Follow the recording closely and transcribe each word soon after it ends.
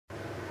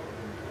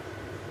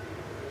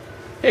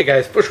Hey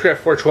guys,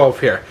 Bushcraft412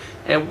 here,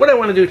 and what I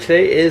want to do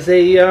today is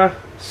a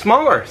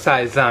smaller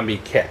size zombie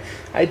kit.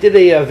 I did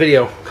a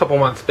video a couple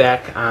months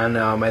back on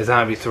my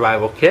zombie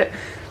survival kit,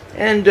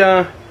 and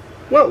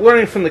well,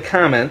 learning from the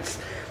comments,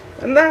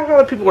 not a lot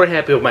of people were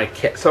happy with my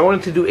kit, so I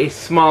wanted to do a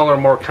smaller,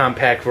 more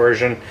compact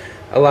version.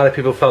 A lot of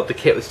people felt the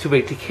kit was too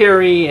big to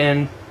carry,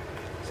 and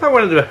so I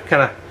wanted to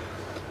kind of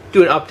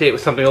do an update with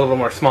something a little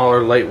more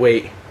smaller,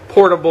 lightweight,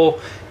 portable,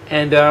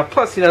 and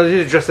plus, you know,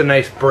 this is just a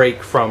nice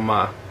break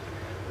from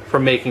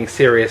making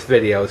serious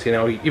videos. You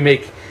know, you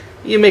make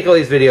all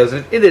these videos,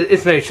 and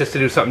it's nice just to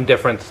do something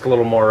different. It's a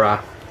little more,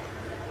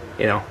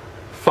 you know,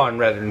 fun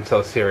rather than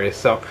so serious.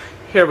 So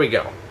here we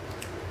go.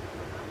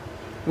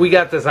 We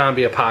got the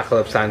zombie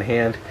apocalypse on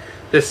hand.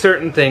 There's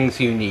certain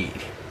things you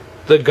need.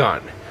 The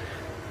gun.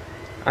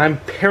 I'm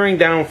paring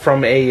down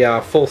from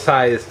a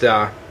full-sized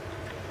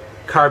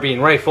carbine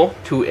rifle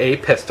to a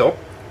pistol,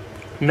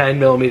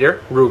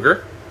 9mm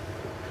Ruger,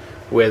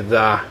 with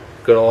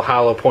good old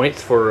hollow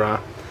points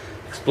for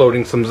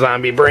exploding some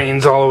zombie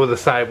brains all over the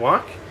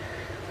sidewalk.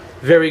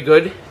 Very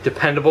good,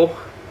 dependable,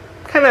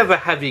 kind of a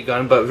heavy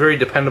gun, but very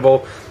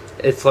dependable.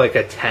 It's like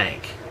a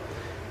tank.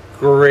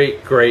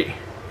 Great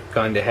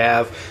gun to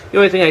have. The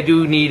only thing I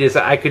do need is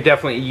I could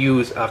definitely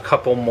use a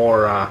couple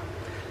more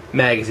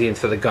magazines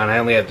for the gun. I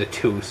only have the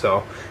 2,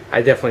 so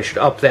I definitely should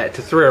up that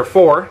to 3 or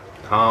 4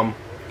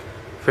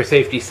 for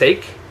safety's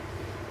sake.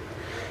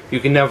 You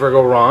can never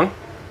go wrong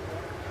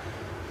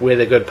with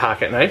a good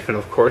pocket knife, and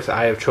of course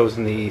I have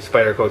chosen the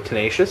Spyderco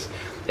Tenacious.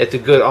 It's a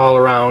good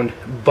all-around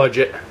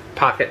budget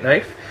pocket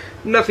knife.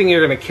 Nothing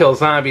you're going to kill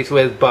zombies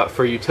with, but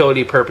for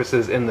utility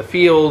purposes in the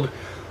field,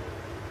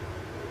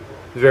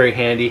 very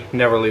handy.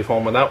 Never leave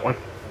home without one.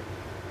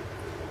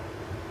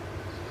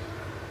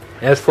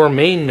 As for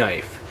main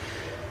knife,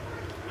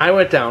 I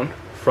went down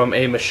from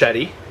a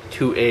machete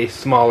to a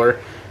smaller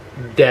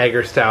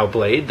dagger style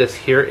blade. This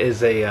here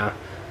is a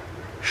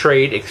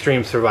Schrade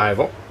Extreme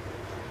Survival.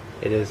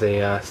 It is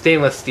a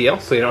stainless steel,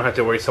 so you don't have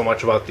to worry so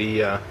much about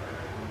the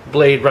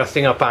blade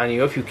resting up on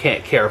you if you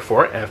can't care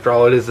for it. After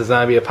all, it is a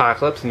zombie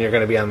apocalypse and you're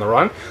going to be on the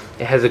run.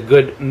 It has a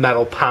good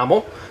metal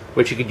pommel,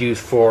 which you could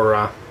use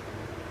for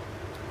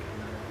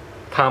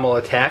pommel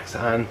attacks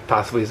on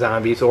possibly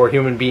zombies or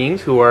human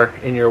beings who are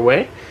in your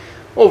way.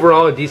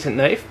 Overall, a decent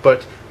knife,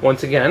 but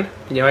once again,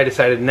 you know, I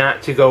decided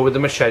not to go with the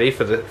machete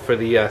for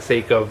the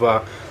sake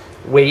of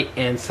weight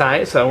and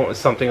size, so I went with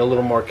something a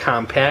little more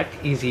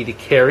compact, easy to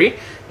carry.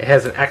 It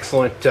has an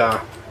excellent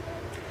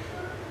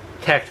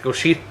tactical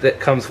sheath that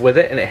comes with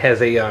it, and it has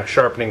a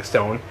sharpening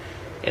stone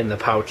in the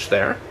pouch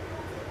there.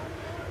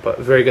 But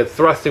very good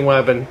thrusting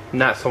weapon,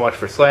 not so much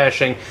for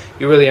slashing.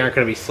 You really aren't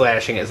going to be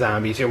slashing at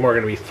zombies, you're more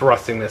going to be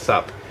thrusting this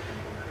up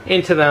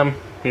into them,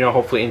 you know,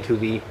 hopefully into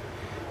the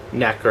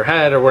neck or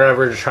head or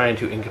whatever, just trying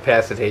to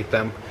incapacitate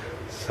them.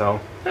 So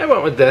I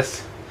went with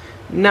this.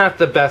 Not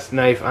the best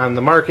knife on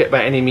the market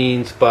by any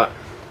means, but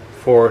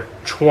for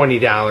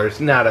 $20,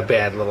 not a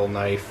bad little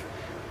knife.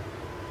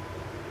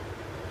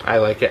 I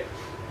like it.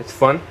 It's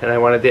fun, and I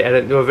wanted to add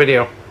it into a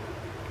video.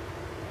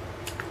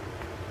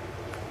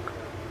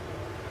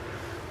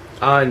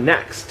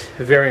 Next,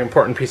 a very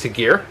important piece of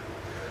gear.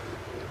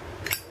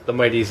 The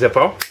mighty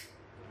Zippo.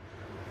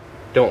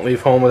 Don't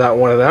leave home without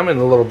one of them, and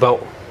the little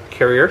belt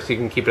carrier, so you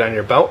can keep it on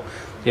your belt.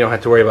 You don't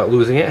have to worry about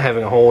losing it,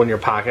 having a hole in your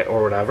pocket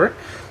or whatever.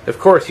 Of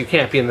course, you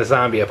can't be in the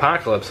zombie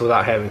apocalypse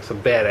without having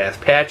some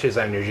badass patches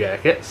on your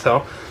jacket,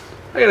 so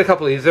I got a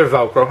couple of these. They're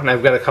Velcro, and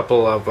I've got a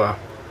couple of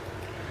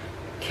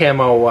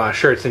camo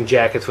shirts and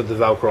jackets with the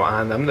Velcro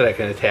on them that I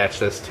can attach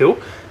this to.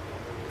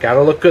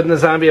 Gotta look good in the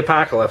zombie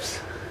apocalypse.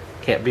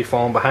 Can't be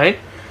falling behind.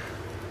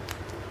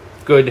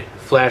 Good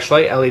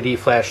flashlight, LED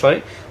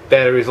flashlight.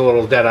 Battery's a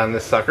little dead on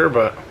this sucker,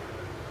 but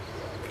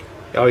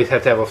you always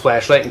have to have a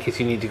flashlight in case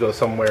you need to go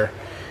somewhere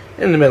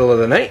in the middle of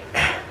the night.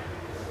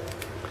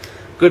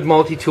 Good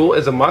multi-tool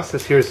is a must.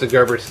 This here's the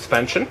Gearbest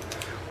suspension.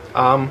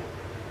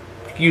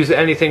 Use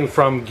anything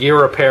from gear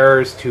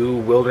repairs to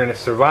wilderness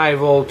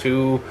survival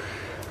to,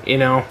 you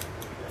know,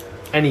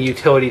 any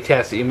utility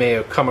tasks that you may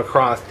have come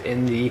across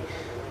in the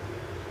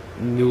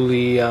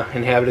newly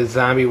inhabited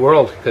zombie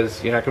world,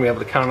 because you're not going to be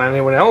able to count on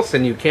anyone else,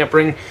 and you can't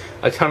bring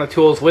a ton of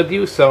tools with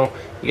you, so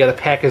you got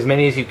to pack as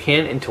many as you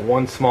can into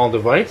one small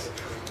device.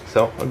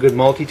 So a good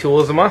multi-tool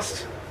is a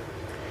must.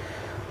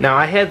 Now,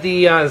 I had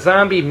the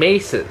zombie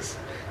maces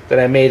that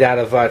I made out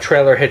of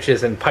trailer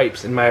hitches and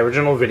pipes in my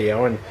original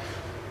video, and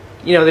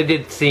you know, they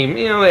did seem,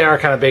 you know, they are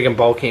kind of big and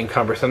bulky and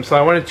cumbersome, so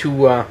I wanted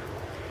to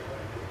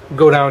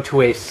go down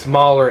to a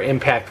smaller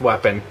impact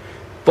weapon,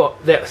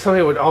 but that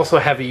something would also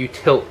have a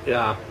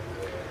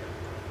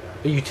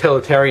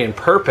utilitarian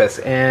purpose,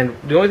 and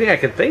the only thing I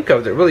could think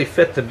of that really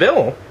fit the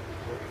bill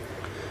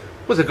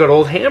was a good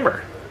old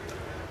hammer.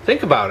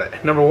 Think about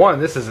it. Number one,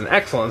 this is an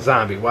excellent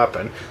zombie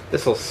weapon.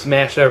 This will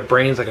smash their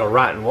brains like a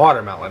rotten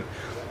watermelon.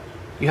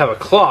 You have a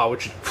claw,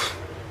 which,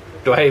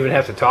 do I even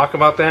have to talk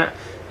about that?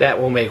 That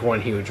will make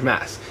one huge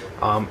mess.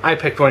 I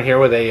picked one here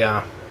with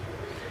a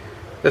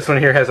This one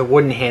here has a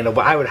wooden handle,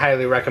 but I would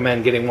highly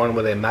recommend getting one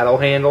with a metal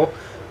handle,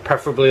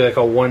 preferably like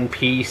a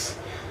one-piece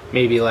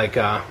maybe like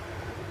a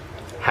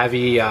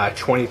heavy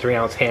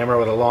 23-ounce hammer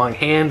with a long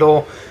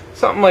handle,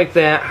 something like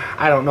that.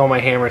 I don't know my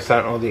hammer, so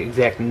I don't know the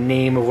exact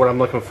name of what I'm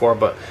looking for,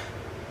 but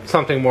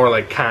something more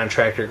like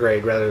contractor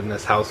grade rather than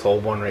this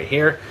household one right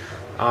here.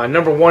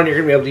 Number one, you're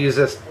going to be able to use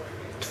this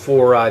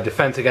for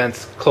defense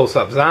against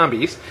close-up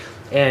zombies,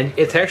 and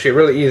it's actually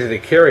really easy to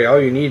carry.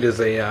 All you need is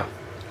a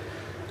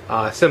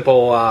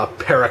simple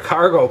pair of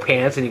cargo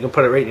pants, and you can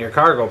put it right in your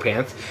cargo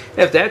pants. And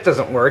if that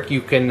doesn't work,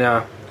 you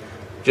can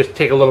just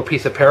take a little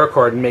piece of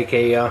paracord and make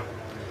a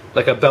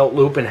like a belt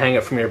loop and hang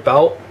it from your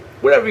belt,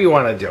 whatever you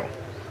want to do.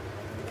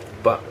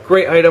 But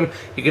great item.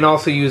 You can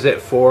also use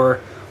it for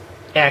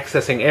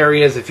accessing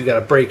areas. If you got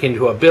to break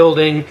into a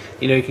building,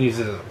 you know, you can use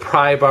it as a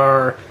pry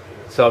bar.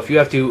 So if you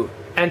have to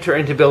enter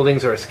into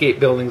buildings or escape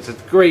buildings,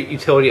 it's a great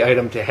utility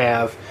item to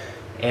have,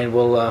 and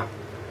will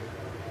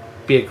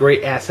be a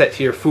great asset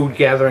to your food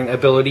gathering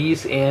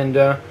abilities,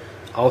 and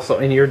also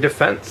in your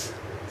defense.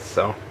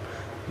 So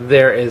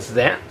there is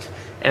that.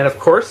 And of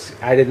course,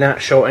 I did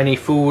not show any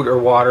food or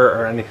water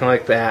or anything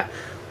like that.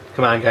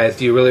 Come on, guys,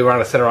 do you really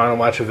want to sit around and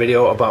watch a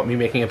video about me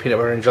making a peanut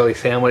butter and jelly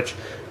sandwich?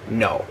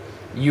 No.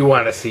 You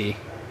want to see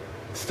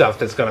stuff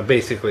that's going to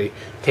basically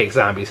take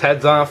zombies'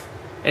 heads off.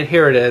 And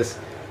here it is,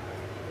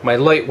 my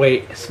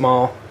lightweight,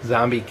 small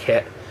zombie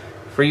kit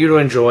for you to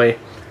enjoy.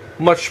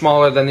 Much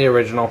smaller than the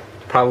original.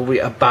 Probably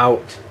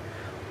about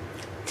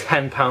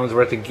 10 pounds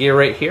worth of gear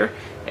right here.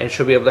 And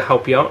she'll be able to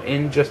help you out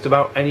in just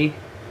about any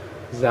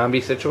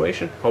zombie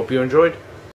situation. Hope you enjoyed.